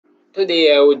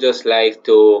Today I would just like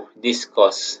to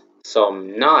discuss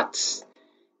some knots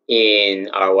in,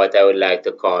 or what I would like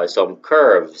to call some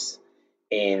curves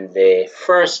in the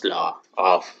first law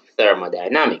of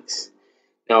thermodynamics.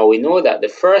 Now we know that the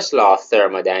first law of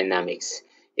thermodynamics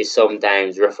is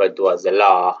sometimes referred to as the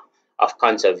law of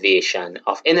conservation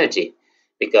of energy,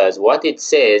 because what it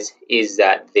says is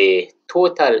that the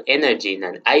total energy in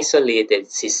an isolated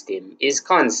system is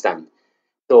constant.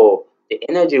 So the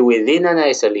energy within an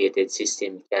isolated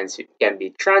system can be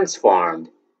transformed,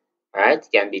 right?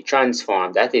 Can be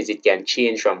transformed. That is, it can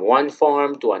change from one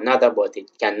form to another, but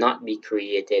it cannot be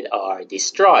created or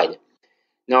destroyed.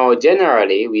 Now,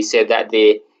 generally, we said that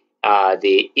the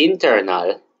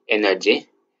internal energy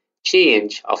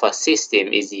change of a system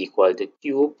is equal to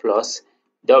Q plus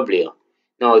W.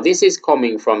 Now, this is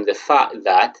coming from the fact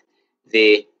that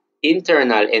the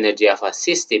internal energy of a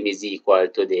system is equal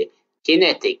to the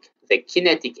kinetic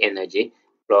energy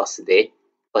plus the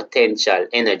potential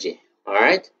energy. All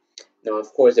right. Now,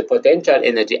 of course, the potential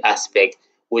energy aspect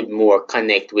would more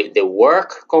connect with the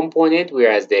work component,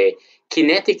 whereas the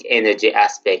kinetic energy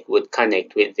aspect would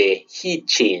connect with the heat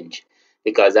change.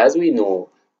 Because as we know,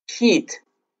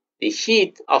 the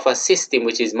heat of a system,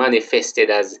 which is manifested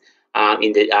as by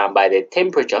the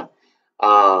temperature,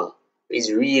 uh,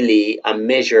 is really a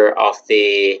measure of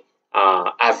the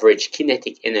average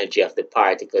kinetic energy of the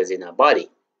particles in a body.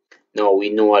 Now we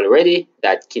know already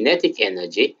that kinetic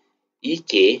energy,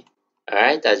 EK, all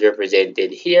right, as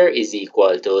represented here, is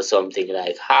equal to something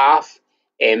like half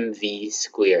mv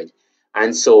squared.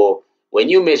 And so when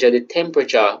you measure the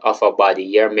temperature of a body,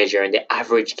 you're measuring the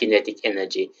average kinetic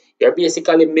energy. You're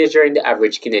basically measuring the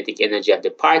average kinetic energy of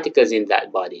the particles in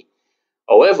that body.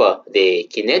 However, the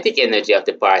kinetic energy of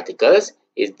the particles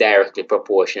is directly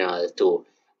proportional to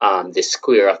the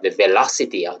square of the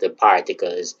velocity of the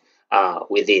particles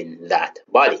within that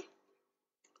body.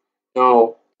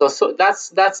 Now, so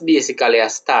that's basically a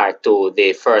start to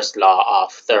the first law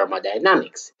of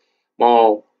thermodynamics.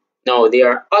 Now, there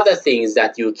are other things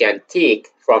that you can take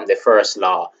from the first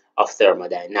law of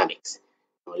thermodynamics.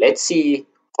 Now, let's see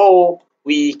how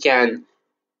we can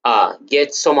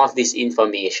get some of this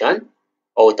information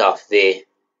out of the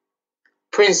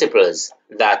principles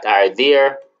that are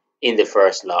there in the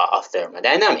first law of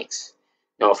thermodynamics.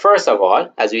 Now, first of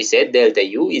all, as we said, delta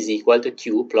U is equal to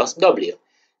Q plus W.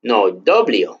 Now,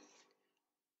 W,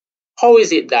 how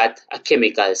is it that a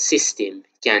chemical system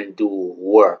can do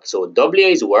work? So, W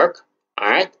is work, all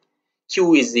right?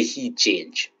 Q is the heat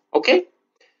change, okay?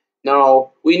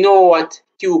 Now, we know what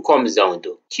Q comes down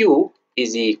to. Q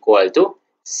is equal to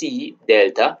C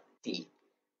delta T,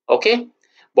 okay?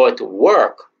 But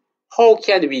work, how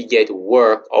can we get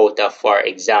work out of, for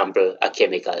example, a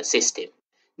chemical system?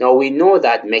 Now, we know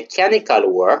that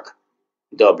mechanical work,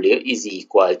 W, is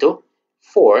equal to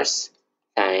force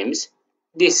times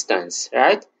distance,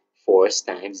 right? Force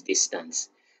times distance.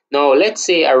 Now, let's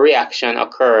say a reaction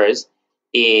occurs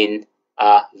in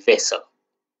a vessel,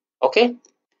 okay?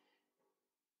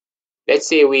 Let's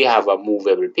say we have a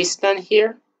movable piston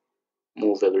here,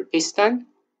 movable piston,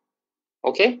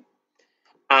 okay?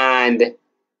 And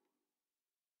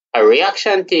a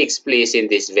reaction takes place in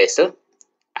this vessel.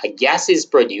 A gas is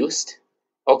produced,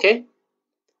 okay?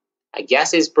 A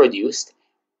gas is produced,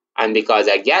 and because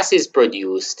a gas is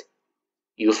produced,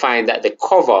 you find that the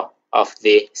cover of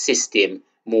the system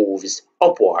moves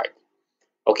upward,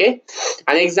 okay?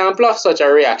 An example of such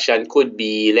a reaction could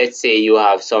be, let's say you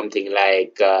have something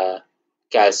like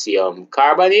calcium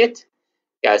carbonate.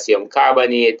 Calcium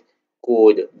carbonate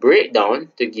could break down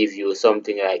to give you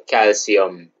something like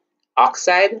calcium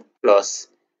oxide plus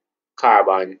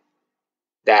carbon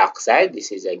dioxide.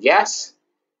 This is a gas.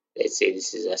 Let's say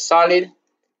this is a solid.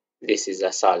 This is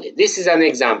a solid. This is an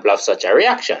example of such a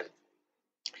reaction.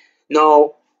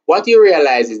 Now, what you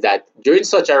realize is that during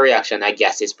such a reaction, a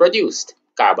gas is produced,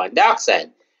 carbon dioxide.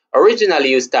 Originally,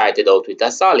 you started out with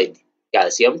a solid,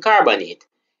 calcium carbonate.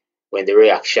 When the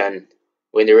reaction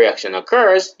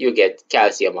occurs, you get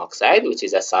calcium oxide, which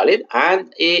is a solid,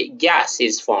 and a gas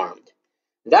is formed.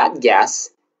 That gas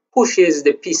pushes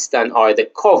the piston or the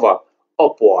cover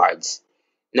upwards.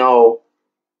 Now,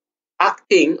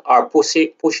 acting or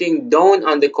pushing down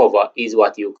on the cover is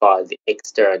what you call the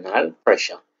external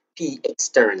pressure, P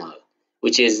external,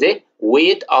 which is the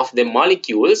weight of the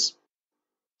molecules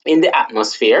in the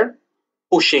atmosphere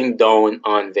pushing down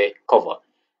on the cover.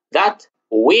 That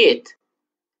weight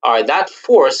or that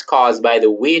force caused by the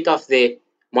weight of the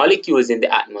molecules in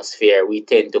the atmosphere, we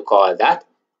tend to call that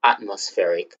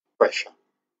atmospheric pressure.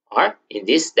 Or in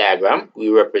this diagram, we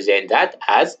represent that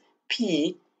as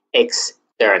P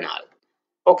external.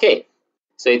 Okay,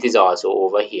 So it is also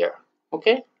over here.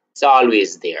 Okay, it's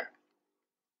always there.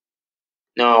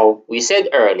 Now, we said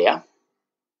earlier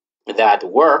that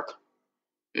work,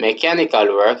 mechanical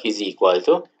work, is equal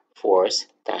to force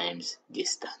times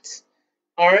distance.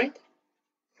 All right.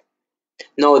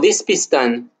 Now, this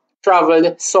piston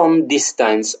traveled some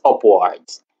distance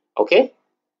upwards. Okay,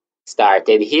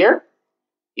 started here.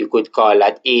 You could call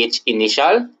that H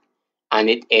initial, and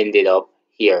it ended up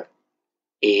here,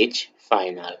 H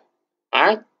final. All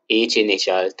right, H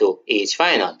initial to H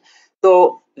final.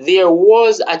 So there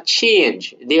was a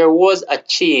change. There was a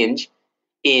change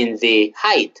in the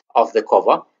height of the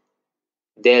cover.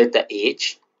 Delta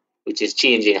H, which is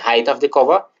change in height of the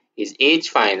cover, is H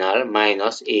final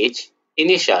minus H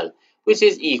initial, which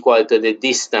is equal to the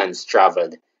distance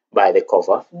traveled by the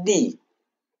cover D.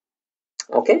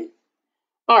 Okay?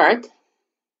 All right.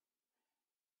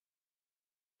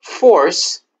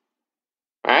 Force,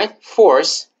 right?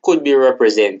 Force could be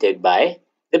represented by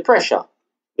the pressure,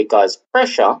 because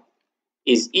pressure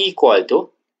is equal to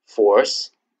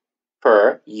force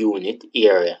per unit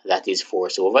area. That is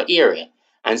force over area.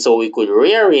 And so we could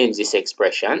rearrange this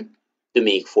expression to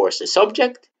make force the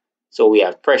subject. So we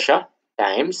have pressure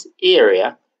times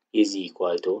area is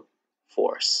equal to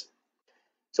force.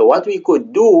 So what we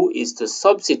could do is to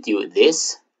substitute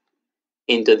this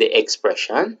into the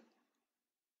expression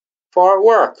for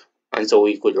work. And so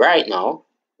we could write now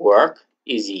work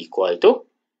is equal to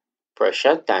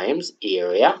pressure times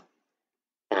area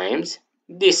times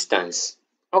distance.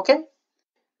 Okay?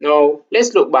 Now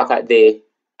let's look back at the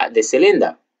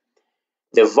cylinder.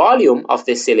 The volume of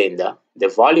the cylinder,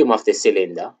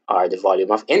 or the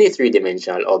volume of any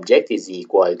three-dimensional object, is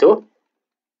equal to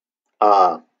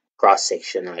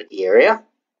cross-sectional area,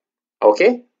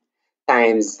 okay,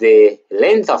 times the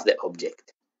length of the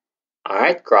object. All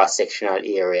right, cross-sectional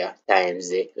area times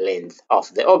the length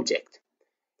of the object.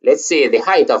 Let's say the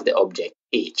height of the object,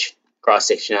 h,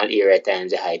 cross-sectional area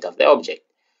times the height of the object.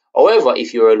 However,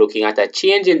 if you are looking at a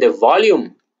change in the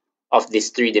volume of this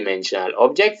three-dimensional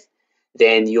object,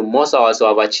 then you must also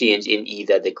have a change in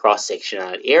either the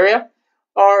cross-sectional area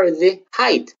or the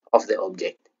height of the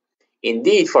object.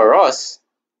 Indeed, for us,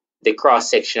 the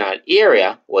cross-sectional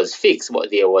area was fixed,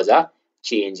 but there was a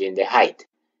change in the height.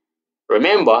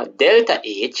 Remember, delta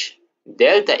H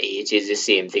is the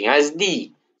same thing as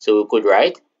D. So we could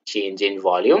write change in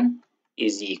volume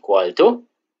is equal to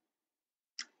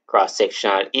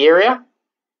cross-sectional area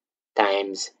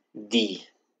times D.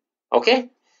 Okay?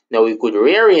 Now we could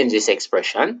rearrange this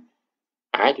expression.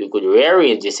 All right, we could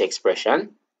rearrange this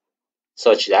expression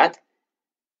such that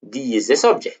D is the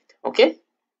subject. Okay?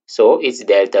 So it's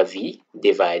delta V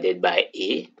divided by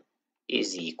A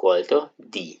is equal to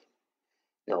D.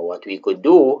 Now what we could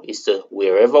do is to,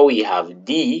 wherever we have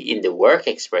D in the work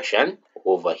expression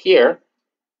over here,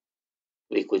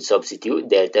 we could substitute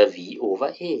delta V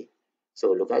over A.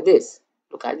 So look at this.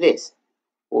 Look at this.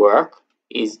 Work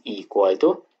is equal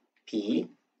to P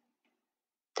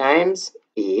times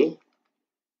A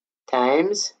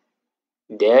times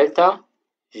delta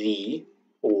V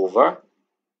over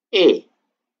A.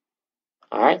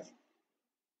 All right?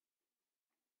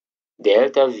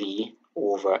 Delta V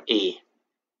over A.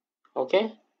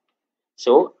 Okay?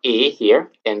 So A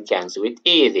here can cancel with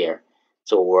A there.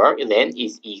 So work then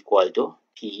is equal to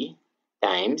P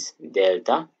times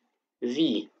delta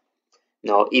V.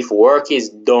 Now, if work is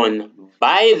done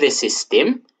by the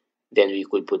system, then we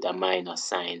could put a minus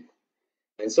sign.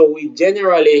 And so we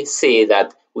generally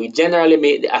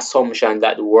make the assumption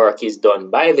that work is done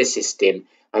by the system.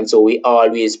 And so we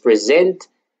always present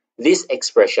this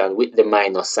expression with the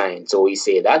minus sign. So we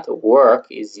say that work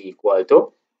is equal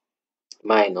to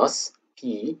minus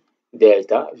P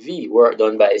delta V. Work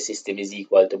done by the system is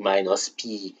equal to minus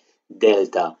P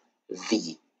delta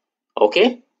V.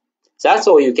 Okay? So that's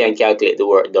how you can calculate the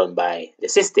work done by the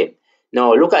system.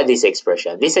 Now look at this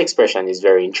expression. This expression is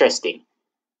very interesting.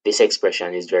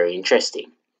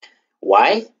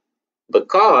 Why?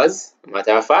 Because,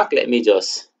 matter of fact, let me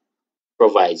just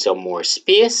provide some more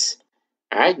space.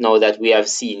 All right, now that we have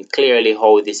seen clearly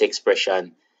how this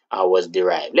expression was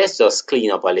derived, let's just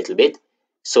clean up a little bit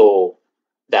so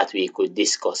that we could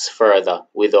discuss further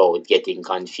without getting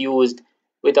confused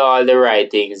with all the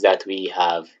writings that we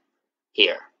have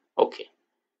here. Okay,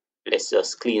 let's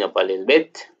just clean up a little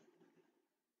bit.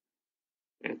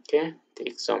 Okay,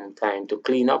 take some time to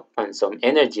clean up and some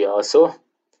energy also.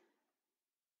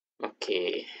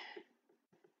 Okay.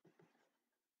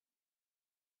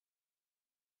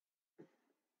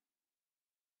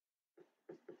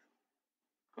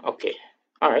 Okay,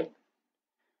 all right.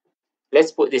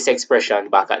 Let's put this expression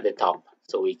back at the top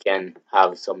so we can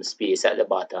have some space at the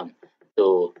bottom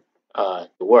to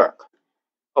work.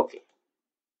 Okay,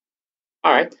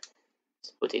 all right,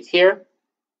 let's put it here.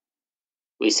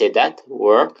 We said that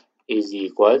work is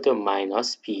equal to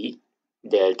minus P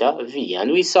delta V,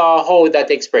 and we saw how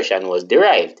that expression was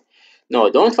derived. Now,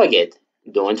 don't forget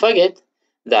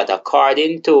that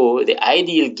according to the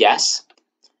ideal gas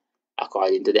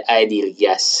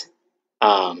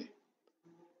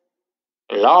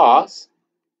laws,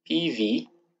 PV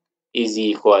is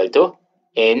equal to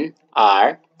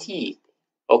nRT.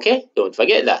 Okay, don't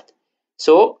forget that.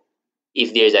 So,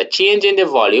 if there's a change in the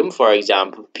volume, for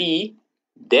example, P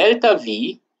delta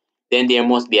V, then there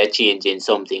must be a change in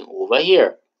something over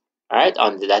here. All right,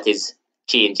 that is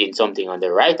changing something on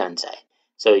the right hand side.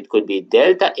 So it could be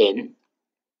delta N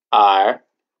R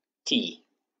T.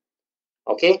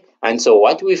 Okay, and so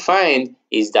what we find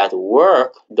is that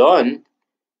work done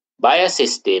by a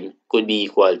system could be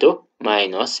equal to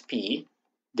minus P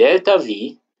delta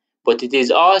V, but it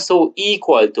is also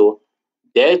equal to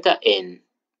delta N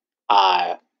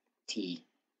R T.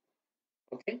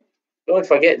 Okay, don't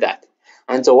forget that.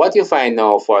 And so what you find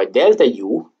now for delta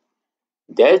U,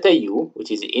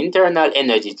 which is the internal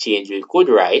energy change, we could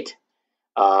write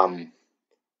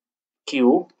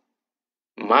Q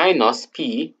minus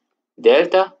P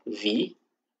delta V,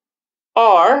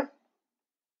 or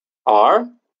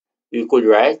we could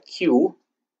write Q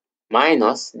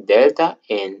minus delta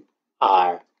N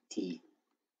R T.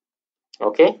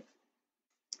 Okay,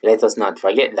 let us not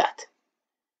forget that.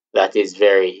 That is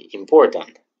very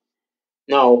important.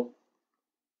 Now,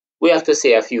 we have to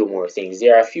say a few more things.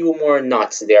 There are a few more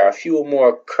knots, there are a few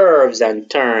more curves and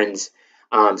turns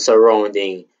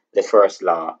surrounding the first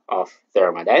law of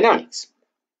thermodynamics.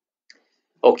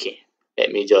 Okay,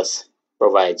 let me just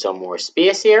provide some more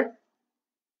space here.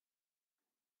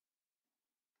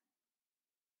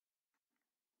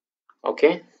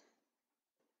 Okay,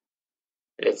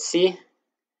 let's see.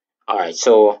 All right,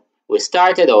 so we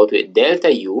started out with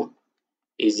delta U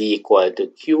is equal to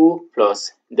Q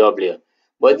plus W.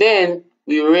 But then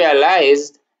we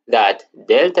realized that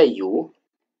delta U,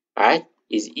 right,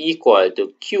 is equal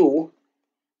to Q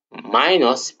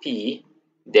minus P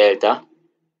delta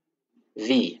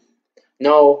V.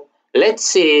 Now, let's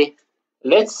say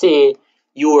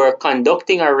you were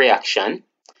conducting a reaction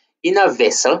in a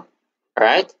vessel,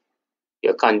 right?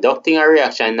 You're conducting a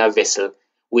reaction in a vessel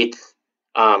with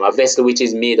a vessel which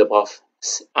is made up of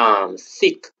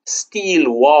thick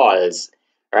steel walls,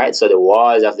 right? So the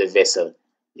walls of the vessel,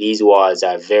 these walls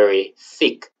are very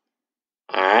thick,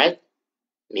 all right,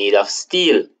 made of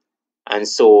steel, and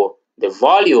so the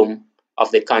volume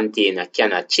of the container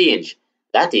cannot change.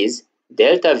 That is,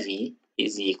 delta V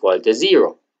is equal to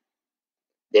 0.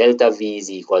 Delta V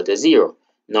is equal to 0.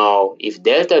 Now, if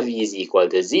delta V is equal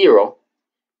to 0,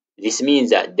 this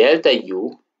means that delta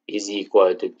U is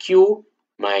equal to Q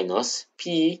minus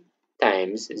P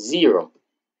times 0.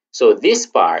 So this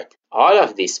part, all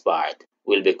of this part,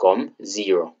 will become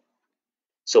 0.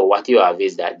 So what you have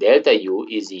is that delta U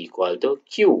is equal to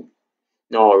Q.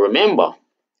 Now remember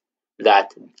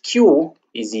that Q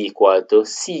is equal to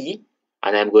C,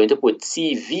 and I'm going to put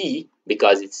CV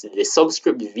because it's the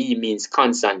subscript V means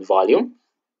constant volume.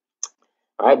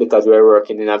 Right, because we're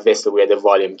working in a vessel where the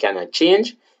volume cannot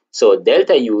change. So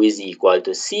delta U is equal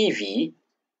to CV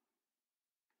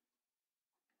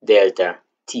delta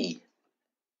T.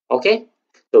 Okay,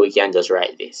 so we can just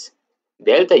write this.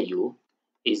 Delta U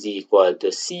is equal to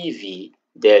CV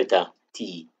delta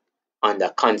T under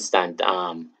constant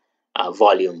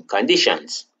volume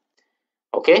conditions.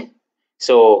 Okay,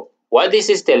 so what this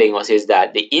is telling us is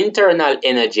that the internal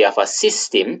energy of a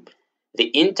system,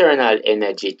 the internal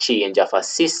energy change of a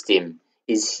system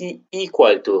is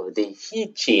equal to the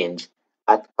heat change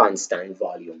at constant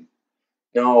volume.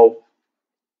 Now,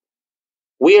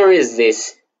 where is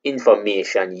this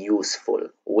information useful?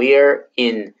 Where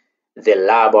in the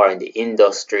lab or in the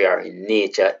industry or in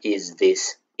nature is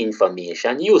this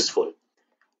information useful?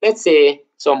 Let's say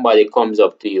somebody comes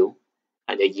up to you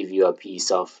and they give you a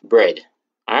piece of bread.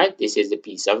 All right, this is the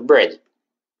piece of bread.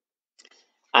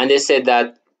 And they said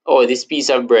that, oh, this piece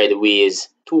of bread weighs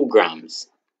 2 grams.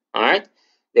 All right,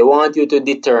 they want you to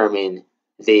determine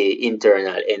the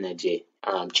internal energy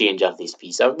change of this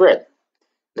piece of bread.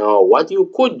 Now, what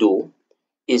you could do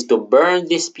is to burn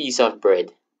this piece of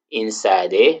bread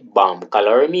inside a bomb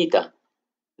calorimeter.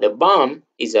 The bomb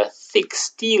is a thick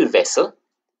steel vessel,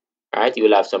 right? You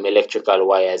will have some electrical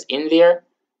wires in there.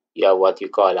 You have what you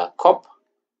call a cup,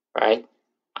 right?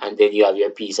 And then you have your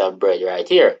piece of bread right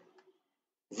here.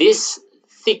 This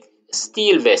thick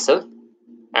steel vessel,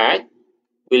 all right,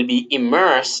 will be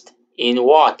immersed in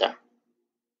water.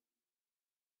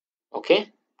 Okay,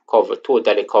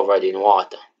 totally covered in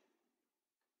water.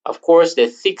 Of course, the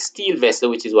thick steel vessel,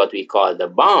 which is what we call the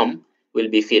bomb, will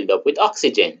be filled up with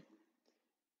oxygen.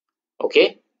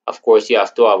 Okay? Of course, you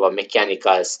have to have a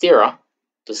mechanical steerer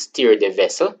to steer the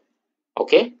vessel.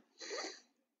 Okay?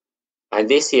 And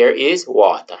this here is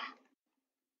water,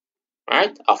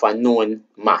 right? Of a known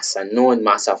mass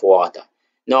of water.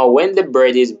 Now, when the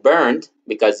bread is burned,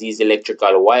 because these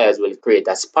electrical wires will create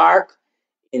a spark,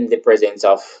 in the presence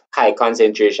of high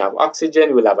concentration of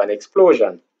oxygen, we'll have an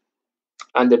explosion.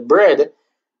 And the bread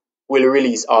will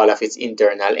release all of its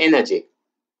internal energy.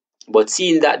 But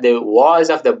seeing that the walls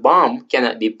of the bomb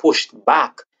cannot be pushed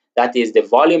back, that is, the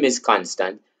volume is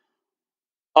constant,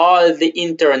 all the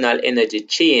internal energy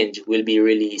change will be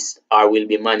released or will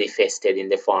be manifested in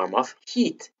the form of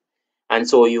heat. And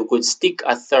so you could stick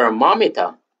a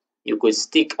thermometer,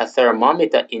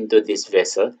 into this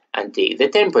vessel and take the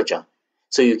temperature.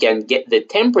 So you can get the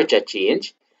temperature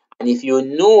change, and if you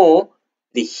know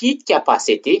the heat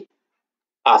capacity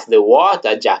of the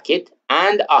water jacket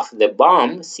and of the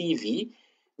bomb CV,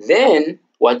 then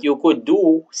what you could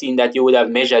do, seeing that you would have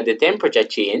measured the temperature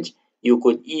change, you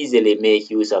could easily make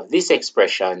use of this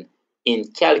expression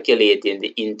in calculating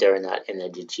the internal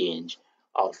energy change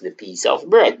of the piece of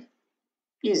bread.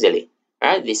 Easily,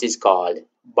 right? This is called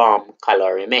bomb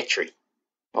calorimetry.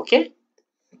 Okay?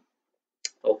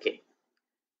 Okay.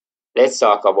 Let's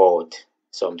talk about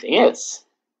something else.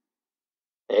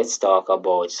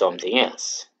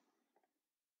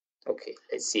 Okay,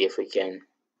 let's see if we can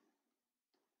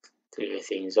clear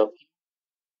things up.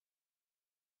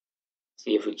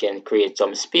 See if we can create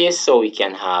some space so we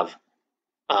can have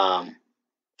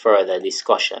further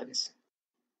discussions.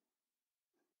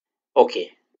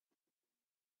 Okay.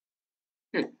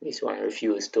 This one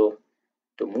refused to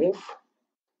move.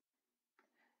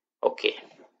 Okay.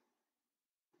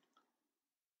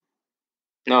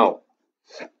 Now,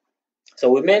 so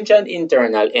we mentioned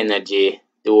internal energy,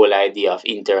 the whole idea of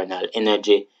internal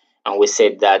energy, and we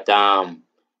said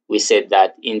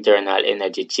that internal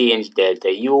energy change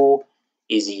delta U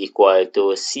is equal to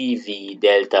CV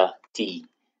delta T.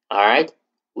 All right,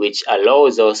 which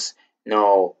allows us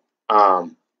now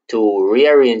to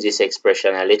rearrange this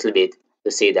expression a little bit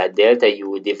to say that delta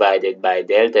U divided by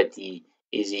delta T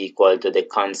is equal to the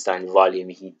constant volume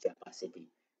heat capacity.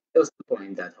 Just to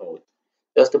point that out.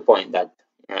 Just to point that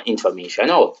information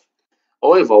out.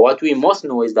 However, what we must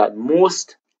know is that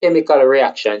most chemical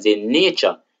reactions in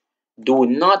nature do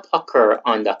not occur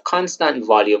under constant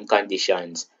volume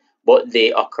conditions, but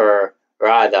they occur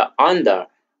rather under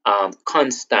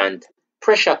constant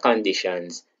pressure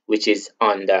conditions, which is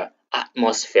under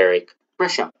atmospheric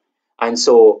pressure. And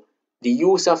so the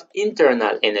use of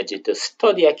internal energy to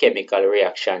study a chemical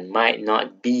reaction might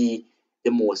not be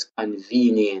the most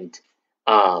convenient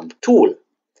tool.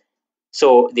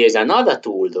 So there's another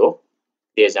tool though.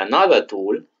 There's another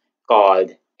tool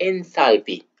called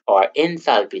enthalpy or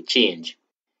enthalpy change.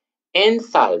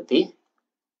 Enthalpy,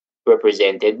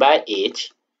 represented by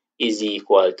H, is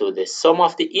equal to the sum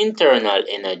of the internal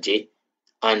energy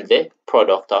and the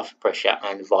product of pressure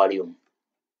and volume.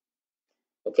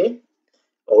 Okay.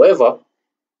 However,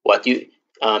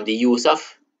 the use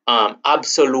of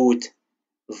absolute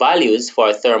values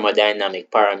for thermodynamic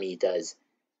parameters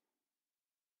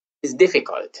is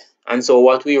difficult. And so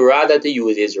what we rather to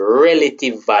use is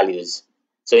relative values.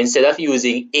 So instead of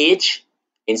using H,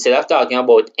 instead of talking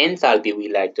about enthalpy, we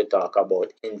like to talk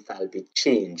about enthalpy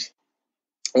change.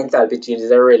 Enthalpy change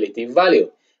is a relative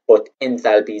value, but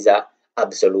enthalpy is an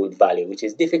absolute value, which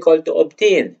is difficult to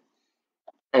obtain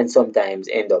and sometimes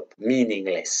end up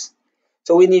meaningless.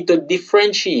 So we need to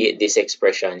differentiate this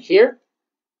expression here,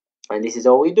 and this is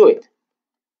how we do it.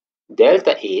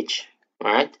 Delta H,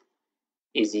 right,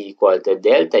 is equal to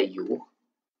delta U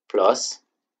plus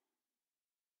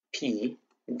P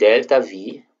delta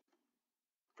V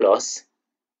plus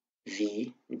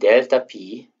V delta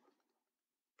P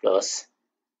plus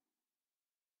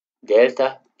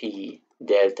delta P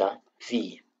delta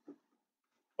V.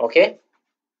 Okay?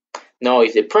 Now,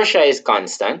 if the pressure is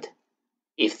constant,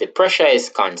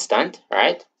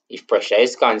 right? If pressure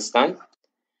is constant,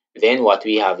 then what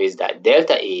we have is that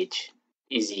delta H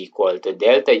is equal to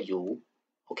delta U,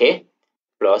 okay,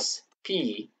 plus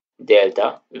P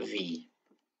delta V.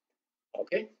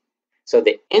 Okay? So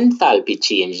the enthalpy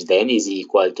change then is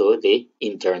equal to the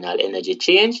internal energy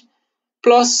change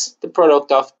plus the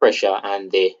product of pressure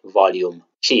and the volume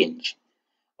change.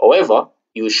 However,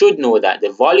 you should know that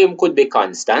the volume could be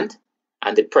constant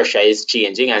and the pressure is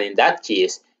changing, and in that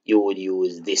case, you would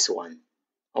use this one.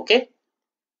 Okay?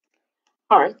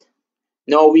 All right.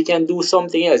 Now we can do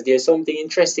something else. There's something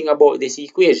interesting about this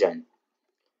equation.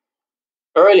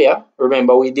 Earlier,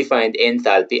 remember we defined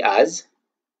enthalpy as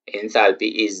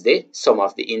enthalpy is the sum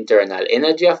of the internal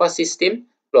energy of a system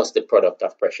plus the product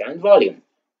of pressure and volume.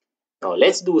 Now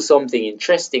let's do something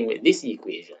interesting with this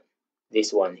equation,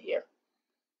 this one here.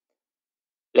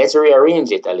 Let's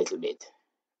rearrange it a little bit.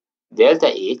 Delta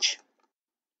H,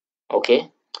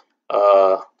 okay,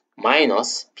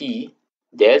 minus P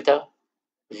delta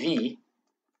V,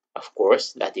 of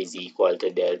course, that is equal to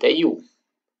delta U.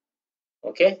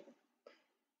 Okay,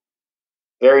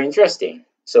 very interesting.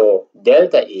 So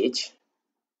delta H,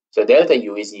 so delta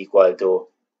U is equal to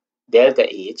delta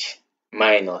H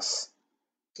minus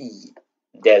P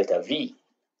delta V.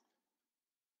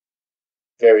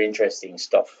 Very interesting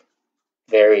stuff.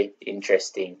 Very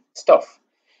interesting stuff.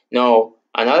 Now,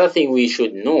 another thing we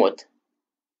should note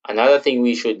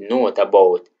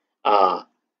about uh,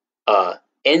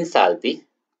 enthalpy.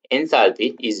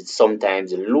 Enthalpy is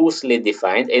sometimes loosely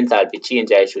defined, enthalpy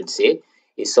change I should say,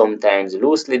 is sometimes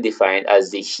loosely defined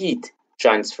as the heat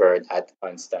transferred at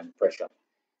constant pressure.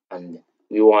 And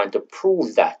we want to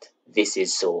prove that this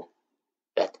is so,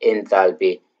 that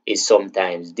enthalpy is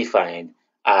sometimes defined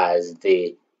as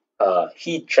the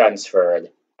heat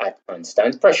transferred at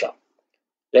constant pressure.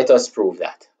 Let us prove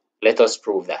that. Let us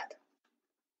prove that.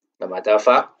 No matter of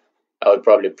fact, I will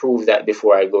probably prove that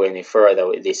before I go any further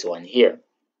with this one here.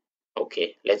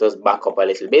 Okay, let us back up a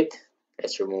little bit.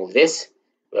 Let's remove this.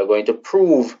 We are going to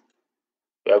prove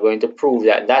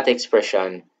that that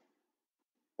expression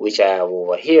which I have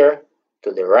over here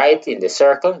to the right in the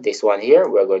circle, this one here,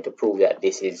 we're going to prove that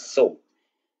this is so.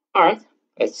 All right,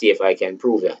 let's see if I can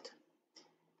prove that.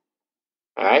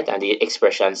 All right, and the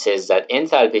expression says that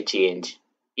enthalpy change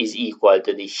is equal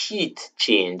to the heat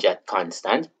change at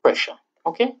constant pressure.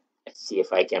 Okay, let's see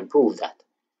if I can prove that.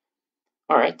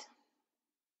 All right,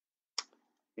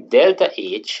 delta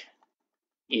H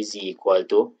is equal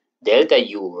to delta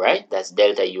U, right? That's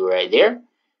delta U right there.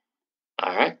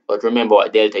 All right, but remember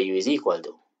what delta U is equal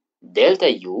to.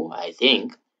 Delta U, I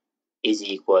think, is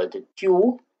equal to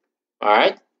Q, all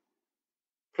right,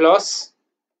 plus,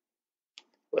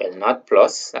 well, not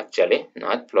plus, actually,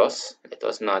 not plus. Let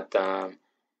us not,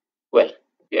 well,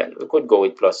 yeah, we could go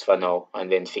with plus for now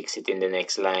and then fix it in the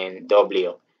next line,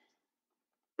 W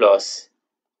plus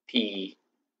P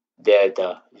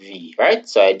delta V, right?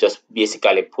 So I just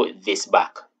basically put this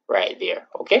back right there,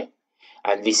 okay?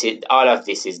 And this is, all of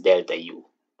this is delta U,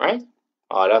 right?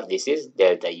 All of this is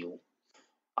delta U.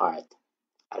 All right,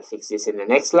 I'll fix this in the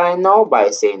next line now by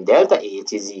saying delta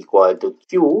H is equal to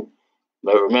Q,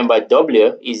 but remember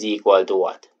W is equal to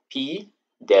what? P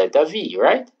delta V,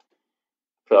 right?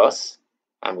 Plus,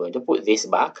 I'm going to put this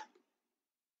back,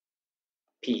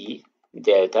 P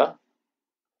delta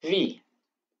V,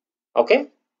 okay?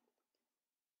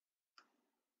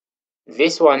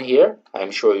 This one here,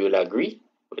 I'm sure you'll agree,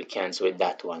 will cancel with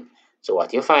that one. So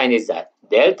what you find is that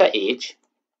delta H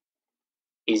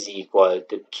is equal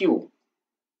to Q.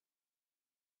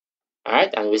 All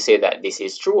right, and we say that this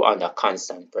is true under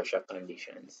constant pressure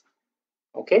conditions.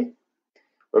 Okay,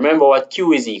 remember what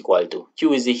Q is equal to.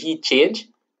 Q is the heat change,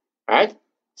 right?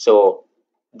 So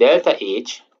delta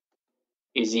H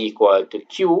is equal to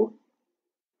Q,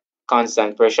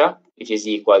 constant pressure, which is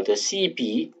equal to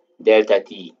Cp delta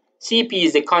T. Cp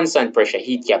is the constant pressure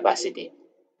heat capacity.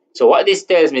 So what this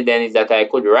tells me then is that I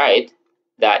could write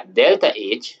that delta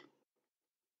H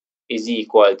is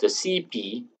equal to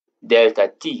Cp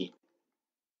delta T,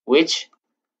 which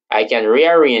I can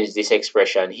rearrange this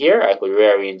expression here. I could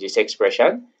rearrange this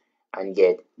expression and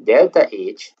get delta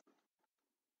H,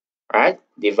 right,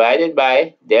 divided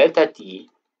by delta T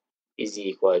is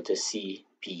equal to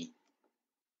Cp.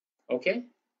 Okay?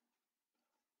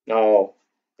 Now,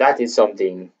 that is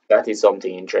something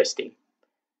interesting.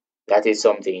 That is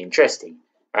something interesting,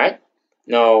 right?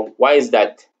 Now, why is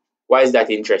that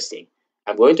interesting?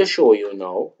 I'm going to show you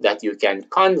now that you can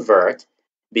convert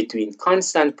between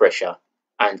constant pressure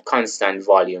and constant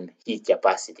volume heat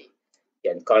capacity.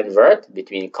 You can convert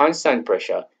between constant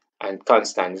pressure and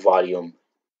constant volume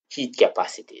heat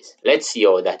capacities. Let's see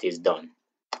how that is done.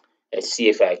 Let's see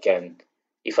if I can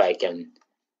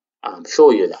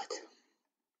show you that.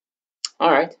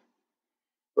 All right.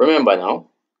 Remember now,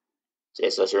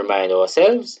 let's just remind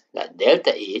ourselves that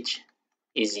delta H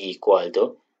is equal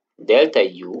to delta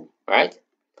U, right?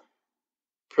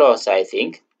 Plus, I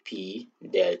think, P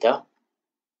delta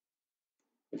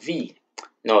V.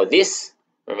 Now this,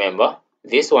 remember,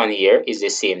 this one here is the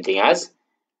same thing as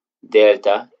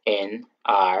delta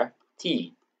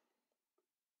nRT.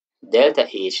 Delta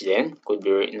H then could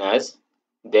be written as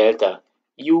delta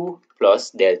U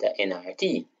plus delta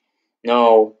nRT.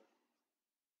 Now,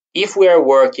 if we are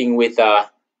working with a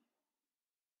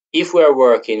if we're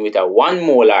working with a 1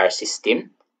 molar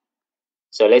system,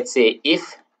 so let's say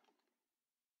if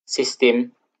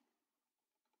system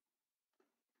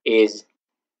is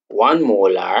 1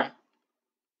 molar,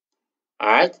 all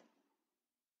right,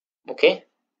 okay,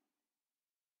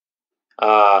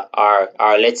 or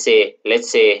let's say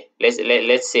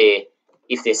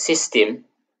if the system,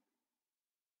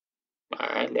 all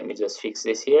right, let me just fix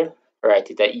this here,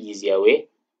 write it an easier way.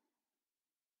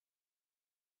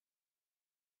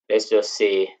 Let's just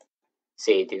say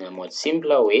it in a much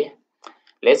simpler way.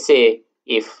 Let's say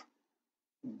if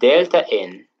delta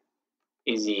n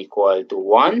is equal to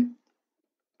 1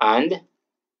 and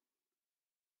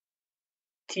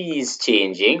t is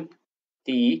changing,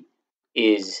 t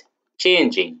is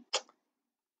changing.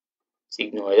 Let's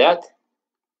ignore that.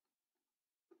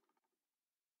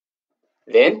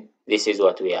 Then this is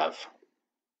what we have.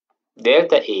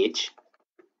 Delta H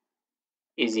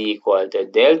is equal to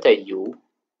delta U,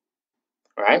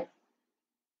 right,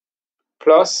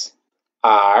 plus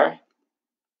R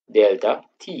delta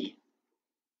T.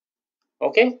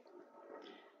 Okay?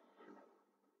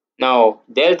 Now,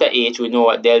 delta H, we know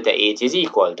what delta H is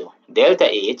equal to. Delta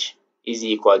H is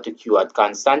equal to Q at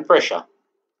constant pressure,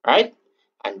 right?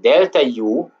 And delta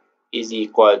U is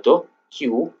equal to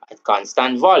Q at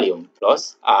constant volume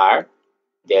plus R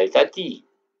delta T,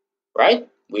 right?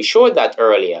 We showed that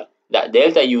earlier, that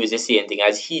delta U is the same thing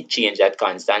as heat change at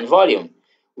constant volume,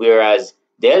 whereas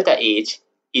delta H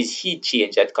is heat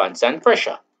change at constant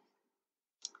pressure.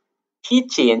 Heat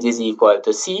change is equal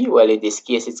to C, well in this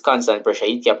case it's constant pressure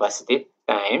heat capacity,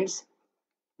 times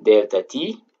delta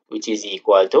T, which is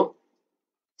equal to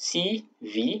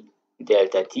CV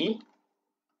delta T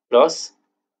plus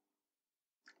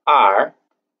R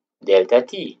delta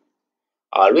T.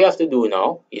 All we have to do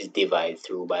now is divide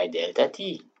through by delta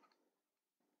T.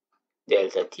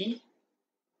 Delta T,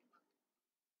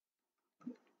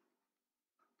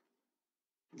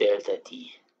 delta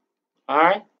T.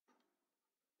 Alright?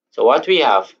 So what we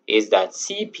have is that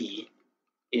Cp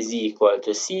is equal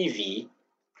to Cv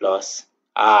plus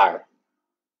R.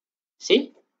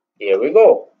 See? There we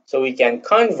go. So we can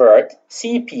convert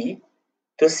Cp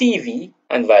to Cv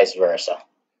and vice versa.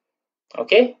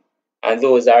 Okay? And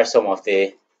those are some of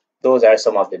the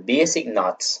basic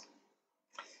knots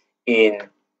in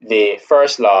the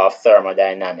first law of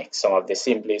thermodynamics, some of the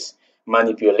simplest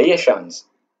manipulations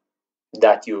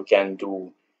that you can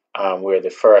do where the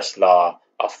first law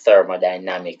of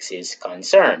thermodynamics is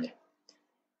concerned.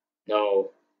 Now,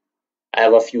 I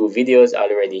have a few videos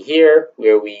already here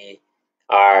where we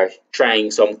are trying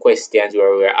some questions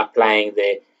where we're applying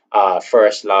the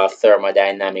first law of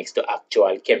thermodynamics to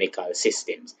actual chemical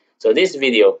systems. So this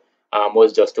video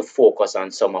was just to focus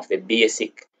on some of the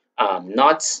basic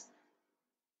knots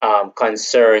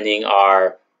concerning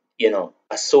or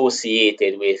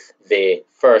associated with the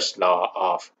first law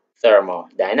of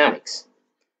thermodynamics.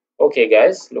 Okay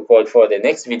guys, look out for the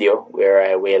next video where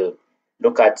I will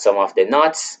look at some of the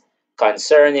knots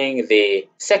concerning the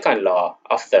second law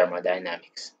of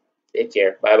thermodynamics. Take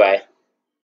care, bye bye.